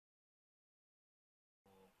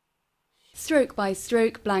Stroke by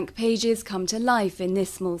stroke, blank pages come to life in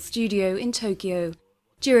this small studio in Tokyo.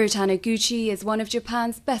 Jiro Taniguchi is one of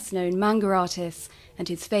Japan's best-known manga artists, and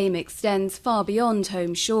his fame extends far beyond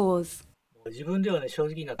home shores.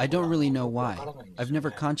 I don't really know why. I've never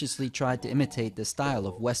consciously tried to imitate the style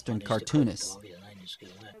of Western cartoonists.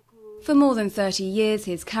 For more than 30 years,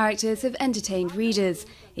 his characters have entertained readers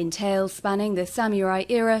in tales spanning the samurai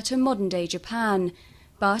era to modern-day Japan.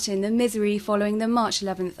 But in the misery following the March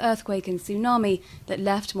 11th earthquake and tsunami that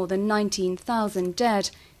left more than 19,000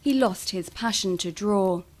 dead, he lost his passion to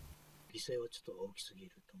draw.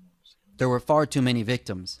 There were far too many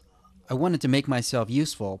victims. I wanted to make myself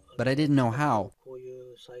useful, but I didn't know how.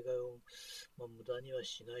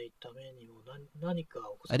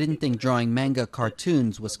 I didn't think drawing manga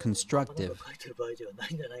cartoons was constructive.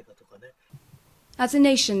 As the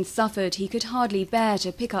nation suffered, he could hardly bear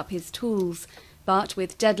to pick up his tools. But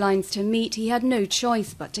with deadlines to meet, he had no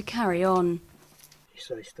choice but to carry on.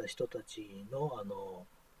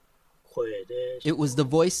 It was the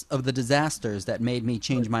voice of the disasters that made me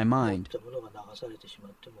change my mind.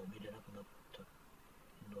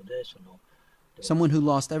 Someone who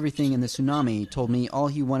lost everything in the tsunami told me all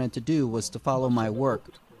he wanted to do was to follow my work.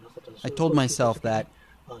 I told myself that,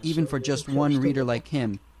 even for just one reader like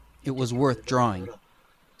him, it was worth drawing.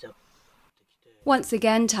 Once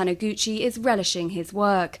again, Taniguchi is relishing his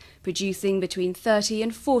work, producing between 30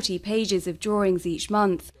 and 40 pages of drawings each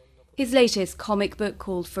month. His latest comic book,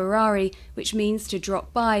 called Ferrari, which means to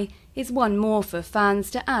drop by, is one more for fans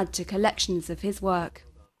to add to collections of his work.